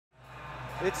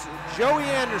It's Joey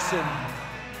Anderson,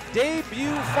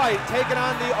 debut fight, taking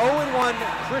on the 0-1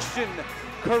 Cristian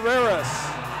Carreras.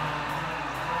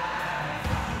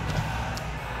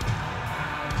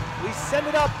 We send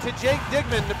it up to Jake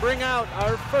Digman to bring out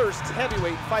our first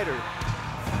heavyweight fighter.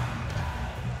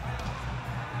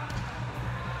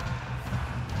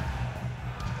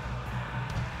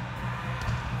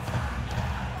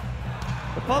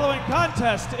 The following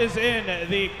contest is in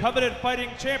the Coveted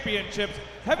Fighting Championships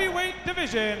heavyweight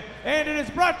division, and it is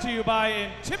brought to you by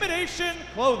Intimidation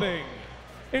Clothing.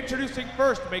 Introducing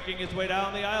first, making his way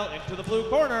down the aisle into the blue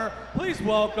corner, please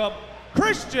welcome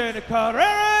Cristian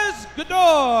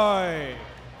Carreras-Godoy.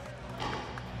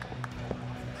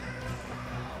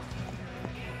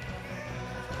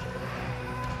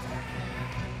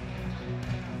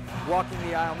 Walking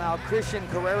the aisle now, Cristian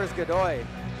Carreras-Godoy.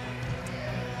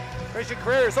 Cristian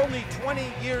Carreras, only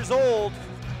 20 years old,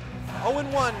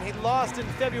 0-1. He lost in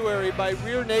February by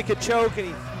rear naked choke, and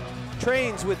he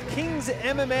trains with King's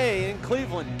MMA in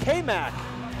Cleveland. KMAC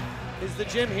is the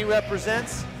gym he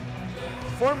represents.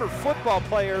 Former football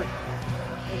player,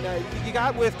 and he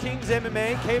got with King's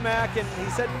MMA, KMAC, and he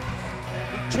said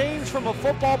he changed from a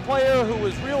football player who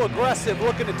was real aggressive,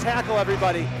 looking to tackle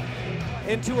everybody,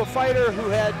 into a fighter who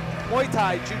had Muay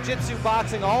Thai, Jiu-Jitsu,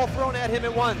 boxing, all thrown at him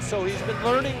at once. So he's been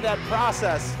learning that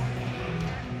process.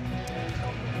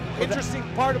 Interesting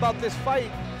part about this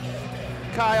fight,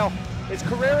 Kyle, is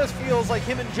Carreras feels like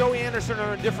him and Joey Anderson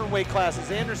are in different weight classes.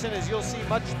 Anderson, as you'll see,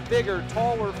 much bigger,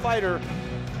 taller fighter,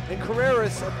 and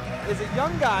Carreras is a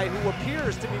young guy who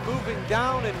appears to be moving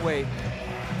down in weight.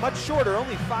 Much shorter,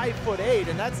 only 5'8",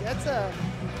 and that's a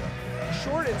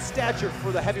short in stature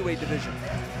for the heavyweight division.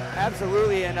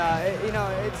 Absolutely, and you know,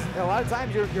 it's a lot of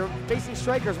times you're facing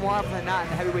strikers more often than not in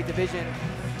the heavyweight division.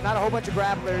 Not a whole bunch of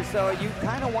grapplers, so you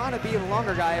kind of want to be the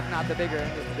longer guy, if not the bigger in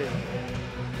this division.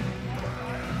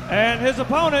 And his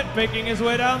opponent, making his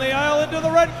way down the aisle into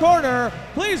the red corner,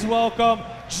 please welcome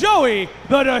Joey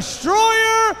the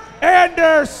Destroyer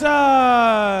Anderson.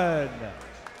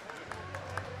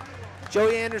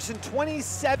 Joey Anderson,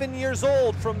 27 years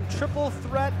old, from Triple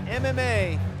Threat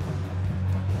MMA.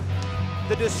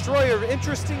 The Destroyer,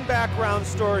 interesting background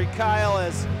story, Kyle,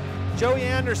 as Joey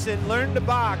Anderson learned to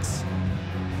box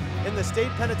in the state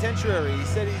penitentiary. He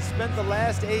said he spent the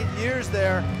last 8 years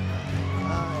there,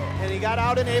 and he got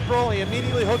out in April. He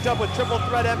immediately hooked up with Triple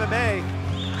Threat MMA,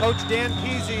 Coach Dan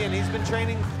Peasy, and he's been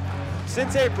training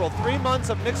since April. 3 months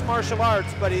of mixed martial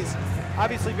arts, but he's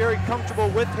obviously very comfortable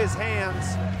with his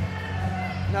hands.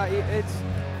 No,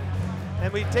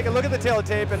 and we take a look at the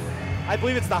tape, and I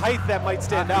believe it's the height that might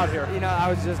stand out here. You know, I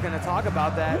was just going to talk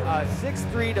about that.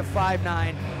 6'3" to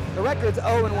 5'9". The record's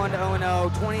 0-1 to 0-0,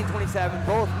 20-27,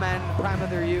 both men, prime of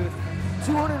their youth.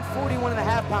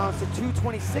 241.5 pounds to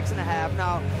 226.5.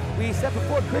 Now, we said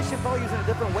before, Cristian probably is in a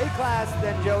different weight class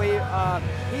than Joey.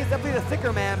 He's definitely the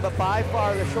thicker man, but by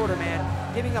far the shorter man,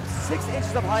 giving up 6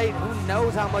 inches of height. Who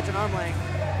knows how much in arm length?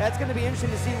 That's going to be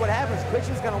interesting to see what happens.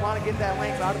 Cristian's going to want to get that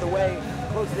length out of the way,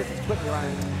 close the distance quickly,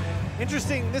 Ryan.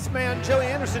 Interesting, this man, Joey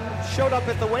Anderson, showed up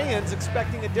at the weigh-ins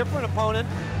expecting a different opponent.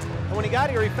 And when he got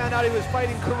here, he found out he was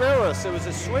fighting Carreras. It was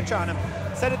a switch on him.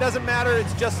 Said it doesn't matter,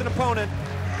 it's just an opponent.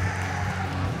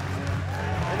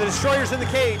 And the Destroyer's in the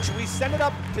cage. We send it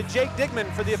up to Jake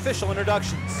Digman for the official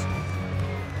introductions.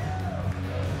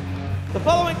 The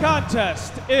following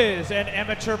contest is an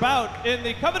amateur bout in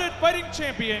the Coveted Fighting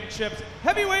Championships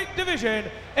heavyweight division,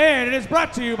 and it is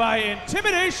brought to you by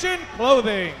Intimidation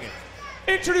Clothing.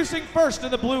 Introducing first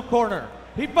in the blue corner,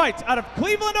 he fights out of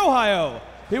Cleveland, Ohio.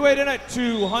 He weighed in at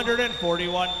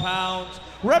 241 pounds,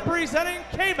 representing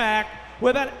KMAC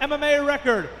with an MMA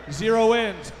record, 0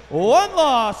 wins, 1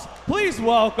 loss. Please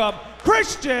welcome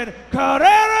Cristian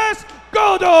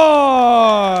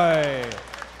Carreras-Godoy.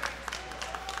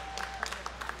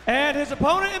 And his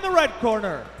opponent in the red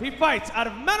corner, he fights out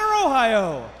of Mentor,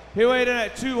 Ohio. He weighed in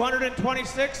at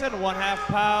 226.5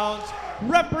 pounds,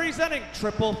 representing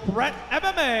Triple Threat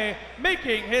MMA,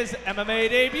 making his MMA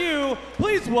debut.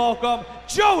 Please welcome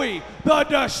Joey the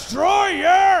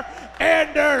Destroyer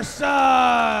Anderson.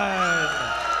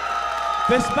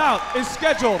 This bout is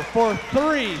scheduled for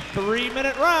 3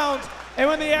 3-minute rounds, and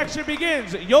when the action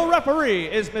begins, your referee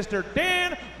is Mr.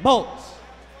 Dan Maltz.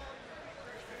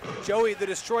 Joey the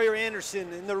Destroyer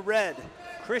Anderson in the red,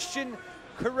 Cristian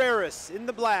Carreras in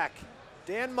the black,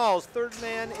 Dan Maltz, third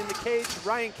man in the cage,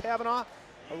 Ryan Kavanaugh,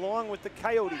 along with the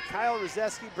Coyote, Kyle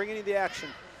Rzeski, bringing you the action.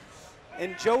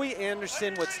 And Joey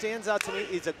Anderson, what stands out to me,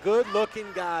 is a good-looking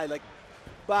guy, like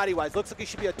body-wise. Looks like he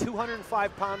should be a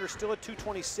 205-pounder, still at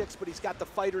 226, but he's got the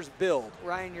fighter's build.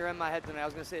 Ryan, you're in my head tonight. I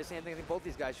was going to say the same thing. I think both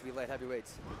these guys should be light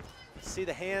heavyweights. See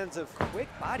the hands of... Quick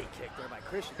body kick there by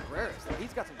Cristian Carreras.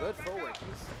 He's got some good footwork.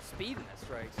 He's speeding the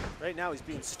strikes. Right now he's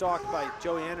being stalked by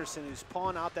Joey Anderson, who's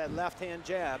pawing out that left-hand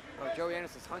jab. Oh, Joey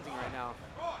Anderson's hunting right now.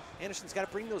 Anderson's got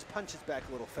to bring those punches back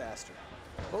a little faster.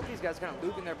 Both these guys kind of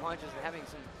looping their punches and having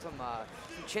some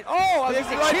chin. Oh, I was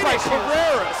Big right chin by issues.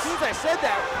 Carreras. As soon as I said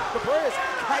that, Carreras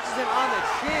catches him on the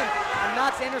chin and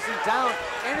knocks Anderson down.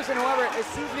 Anderson, however,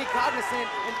 seems to be cognizant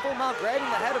in full mount, grabbing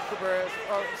the head of Carreras,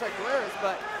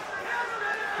 but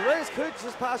Carreras could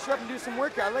just posture up and do some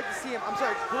work here. I'd like to see him. I'm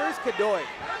sorry, Carreras-Godoy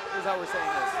is how we're saying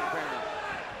this, apparently.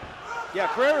 Yeah,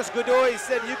 Carreras-Godoy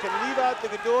said you can leave out the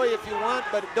Godoy if you want,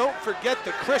 but don't forget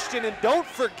the Christian, and don't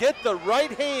forget the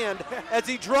right hand as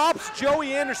he drops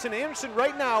Joey Anderson. Anderson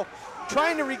right now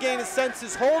trying to regain his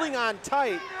senses, holding on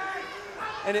tight,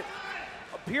 and it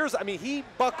appears, I mean, he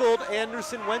buckled,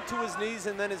 Anderson went to his knees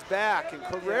and then his back, and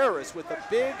Carreras with a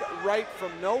big right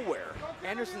from nowhere.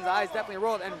 Anderson's eyes definitely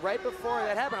rolled, and right before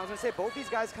that happened, I was going to say, both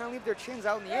these guys kind of leave their chins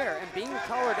out in the air, and being a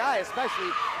taller guy especially,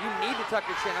 you need to tuck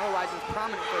your chin, otherwise it's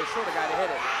prominent for a shorter guy to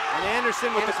hit it. And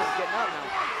Anderson's getting up now.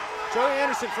 Joey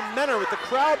Anderson from Menor with the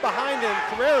crowd behind him.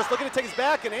 Carreras looking to take his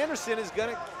back, and Anderson is going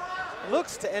to,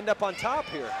 looks to end up on top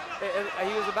here.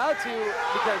 He was about to,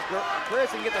 because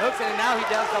Carreras can get the hooks in, and now he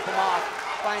does dump him off,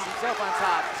 finds himself on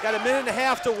top. He's got a minute and a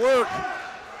half to work.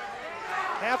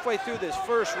 Halfway through this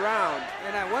first round.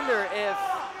 And I wonder if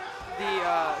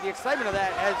the excitement of that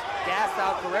has gassed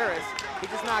out Carreras. He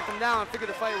just knocked him down, figured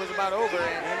the fight was about over,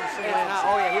 and it's not.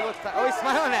 Oh yeah, he looks, oh, he's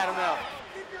smiling at him though.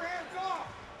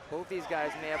 Both these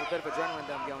guys may have a bit of adrenaline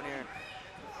dump going here.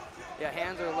 Yeah,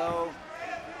 hands are low.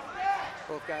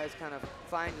 Both guys kind of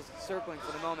fine, just circling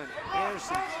for the moment.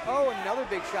 Anderson, oh, another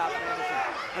big shot from Anderson.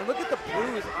 And look at the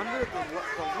bruise under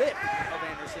the lip of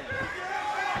Anderson.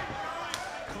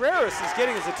 Carreras is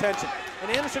getting his attention, and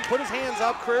Anderson put his hands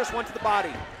up. Carreras went to the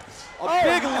body. A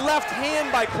big left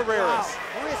hand by Carreras.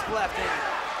 Wow. Crisp left hand.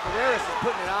 Carreras is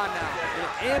putting it on now.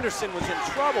 And Anderson was in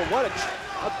trouble. What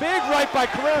a big right by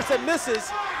Carreras that misses,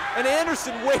 and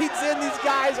Anderson wades in. These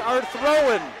guys are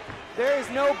throwing. There is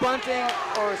no bunting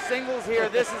or singles here.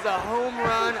 This is a home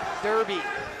run derby.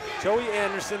 Joey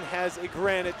Anderson has a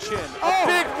granite chin. Oh, a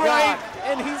big right,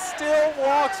 and he still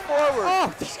walks forward.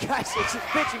 Oh, these guys are just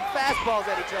pitching fastballs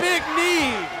at each other. Big knee.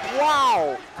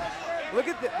 Wow. Look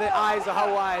at the eyes of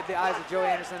how wide the eyes of Joey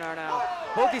Anderson are now.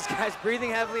 Both these guys breathing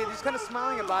heavily, they're just kind of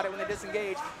smiling about it when they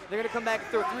disengage. They're going to come back and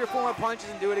throw 3 or 4 more punches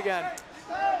and do it again.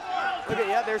 Look at,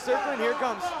 yeah, they're circling. Here it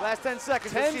comes. Last 10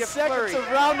 seconds. 10 seconds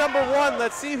of round number 1.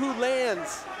 Let's see who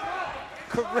lands.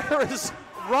 Carreras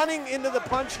running into the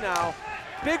punch now.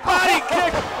 Big body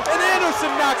kick, and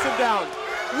Anderson knocks him down.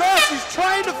 Left, he's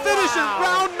trying to finish it.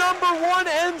 Round number 1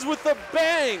 ends with a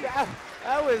bang.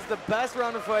 That was the best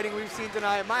round of fighting we've seen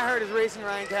tonight. My heart is racing,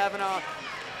 Ryan Kavanaugh.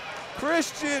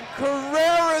 Cristian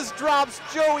Carreras drops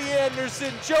Joey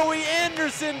Anderson. Joey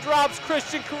Anderson drops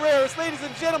Cristian Carreras. Ladies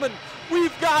and gentlemen,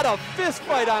 we've got a fist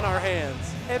fight on our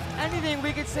hands. If anything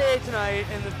we could say tonight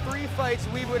in the 3 fights,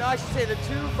 I should say the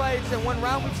 2 fights and 1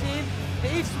 round we've seen,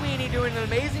 Dave Sweeney doing an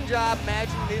amazing job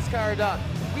matching this card up.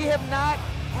 We have not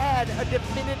had a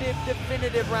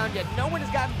definitive round yet. No one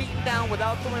has gotten beaten down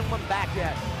without throwing one back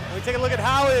yet. We take a look at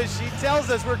Howish. She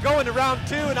tells us we're going to round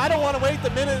 2, and I don't want to wait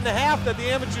the minute and a half that the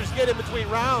amateurs get in between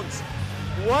rounds.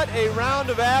 What a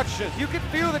round of action. You can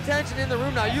feel the tension in the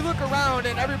room now. You look around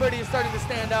and everybody is starting to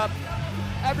stand up.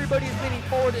 Everybody's leaning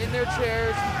forward in their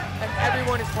chairs, and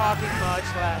everyone is talking much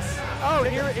less. Oh,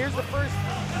 here's the first.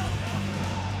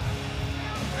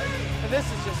 And this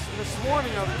is just the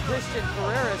swarming of Cristian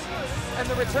Carreras and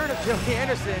the return of Joey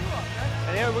Anderson.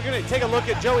 And here we're going to take a look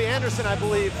at Joey Anderson, I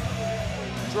believe,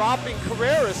 dropping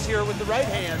Carreras here with the right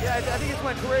hand. Yeah, I think it's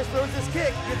when Carreras throws this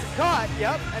kick, gets it caught,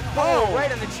 yep, and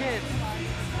right on the chin.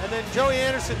 And then Joey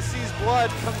Anderson sees blood,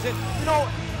 comes in. You know,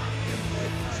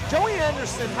 Joey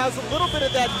Anderson has a little bit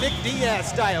of that Nick Diaz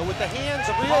style with the hands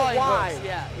real wide.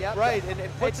 Yeah, yep. Right,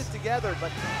 and puts it together.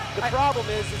 But the problem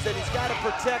is that he's got to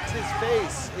protect his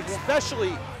face,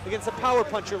 especially against a power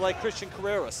puncher like Cristian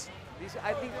Carreras.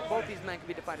 I think both these men can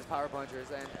be defined as power punchers,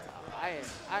 and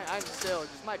I'm still,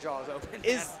 just my jaw is open.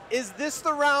 Is this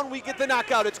the round we get the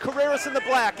knockout? It's Carreras in the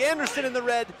black, Anderson in the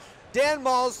red, Dan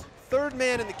Mauls, 3rd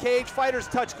man in the cage. Fighters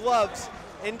touch gloves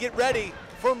and get ready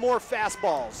for more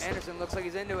fastballs. Anderson looks like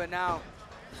he's into it now.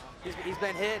 He's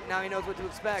been hit, now he knows what to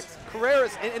expect.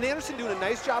 Carreras, and Anderson doing a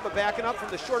nice job of backing up from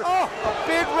the shorter. Oh, a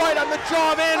big right on the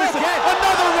jaw of Anderson. Okay.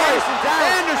 Another right.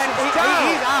 Anderson's down.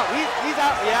 He's out. He's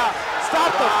out. Yeah.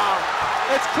 Stop him.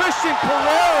 It's Cristian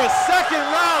Carreras, 2nd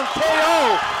round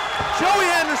KO. Joey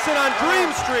Anderson on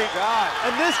Dream Streak.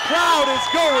 And this crowd is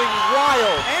going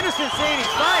wild. Anderson's saying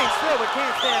he's fine still, but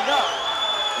can't stand up.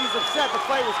 he's upset the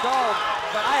fight was called,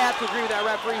 but I have to agree with that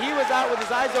referee. He was out with his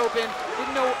eyes open,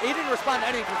 he didn't respond to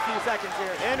anything for a few seconds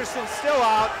here. Anderson's still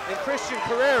out, and Cristian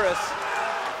Carreras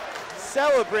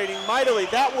celebrating mightily.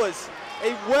 That was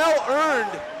a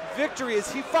well-earned victory as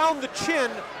he found the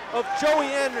chin of Joey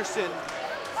Anderson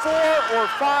 4 or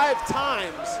 5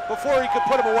 times before he could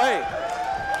put him away.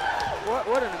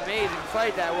 What an amazing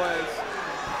fight that was.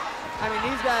 I mean,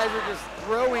 these guys were just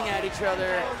throwing at each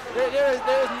other. There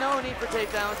was no need for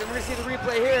takedowns, and we're gonna see the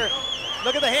replay here.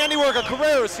 Look at the handiwork of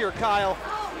Carreras here, Kyle.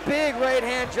 Big right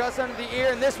hand just under the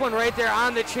ear, and this one right there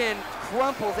on the chin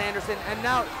crumples Anderson, and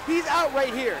now he's out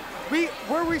right here.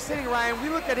 Where we're sitting, Ryan, we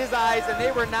looked at his eyes, and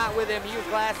they were not with him. He was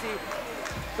glassy.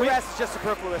 The rest is just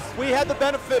superfluous. We had the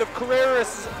benefit of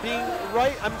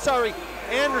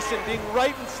Anderson being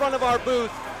right in front of our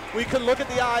booth. We could look at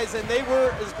the eyes, and they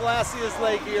were as glassy as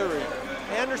Lake Erie.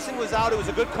 Anderson was out. It was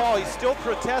a good call. He's still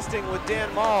protesting with Dan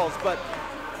Malls, but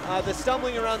the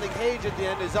stumbling around the cage at the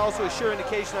end is also a sure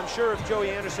indication. I'm sure if Joey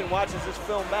Anderson watches this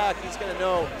film back, he's going to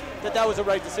know that that was a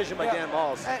right decision by Dan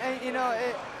Malls. And you know,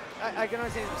 I can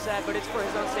understand he's upset, but it's for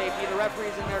his own safety. The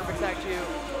referee's in there to protect you.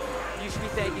 You should be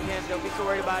thanking him. Don't be so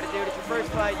worried about it, dude. It's your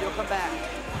first fight. You'll come back.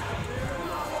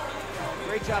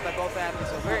 Great job by both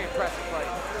athletes. A very impressive fight.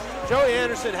 Joey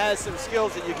Anderson has some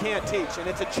skills that you can't teach, and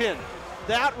it's a chin.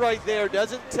 That right there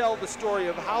doesn't tell the story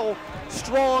of how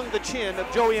strong the chin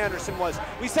of Joey Anderson was.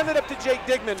 We send it up to Jake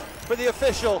Digman for the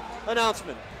official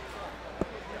announcement.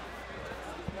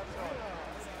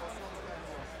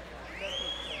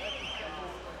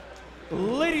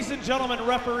 Ladies and gentlemen,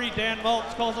 referee Dan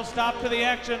Maltz calls a stop to the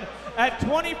action at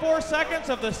 24 seconds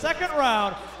of the second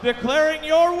round, declaring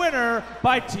your winner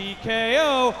by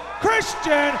TKO,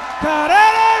 Cristian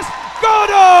Carreras-Godoy.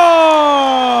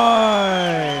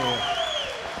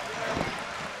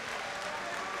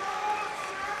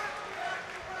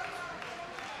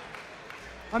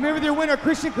 I'm here with your winner,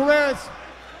 Cristian Carreras.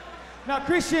 Now,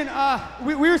 Cristian,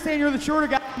 we were saying you're the shorter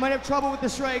guy, you might have trouble with the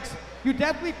strikes. You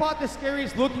definitely fought the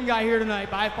scariest looking guy here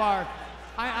tonight, by far.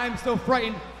 I'm still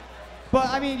frightened. But,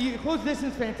 I mean, you closed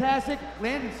distance, fantastic.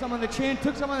 Landed some on the chin,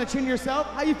 took some on the chin yourself.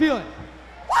 How you feeling?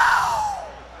 Woo!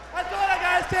 That's all I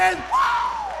gotta say is,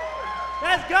 woo!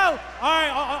 Let's go! All right,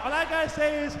 all I gotta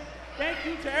say is, thank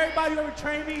you to everybody who ever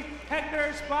trained me,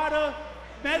 Hector, Spada,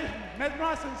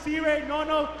 Mesros, and C-Ray,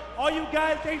 Nono, all you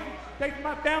guys, thank you for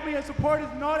my family and supporters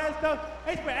and all that stuff.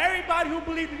 Thanks for everybody who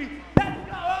believed in me. Let's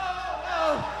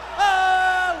go!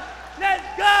 Oh, let's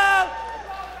go!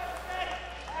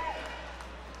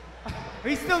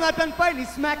 He's still not done fighting.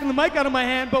 He's smacking the mic out of my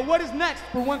hand. But what is next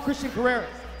for one Cristian Carreras?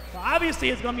 Well, obviously,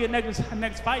 it's gonna be a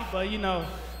next fight, but you know,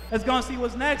 let's go and see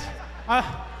what's next. I'm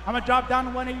gonna drop down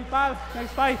to 185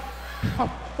 next fight.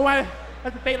 I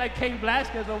have to fake like Cain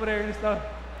Velasquez over there and stuff.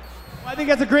 Well, I think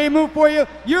that's a great move for you.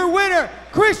 Your winner,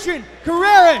 Cristian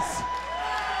Carreras.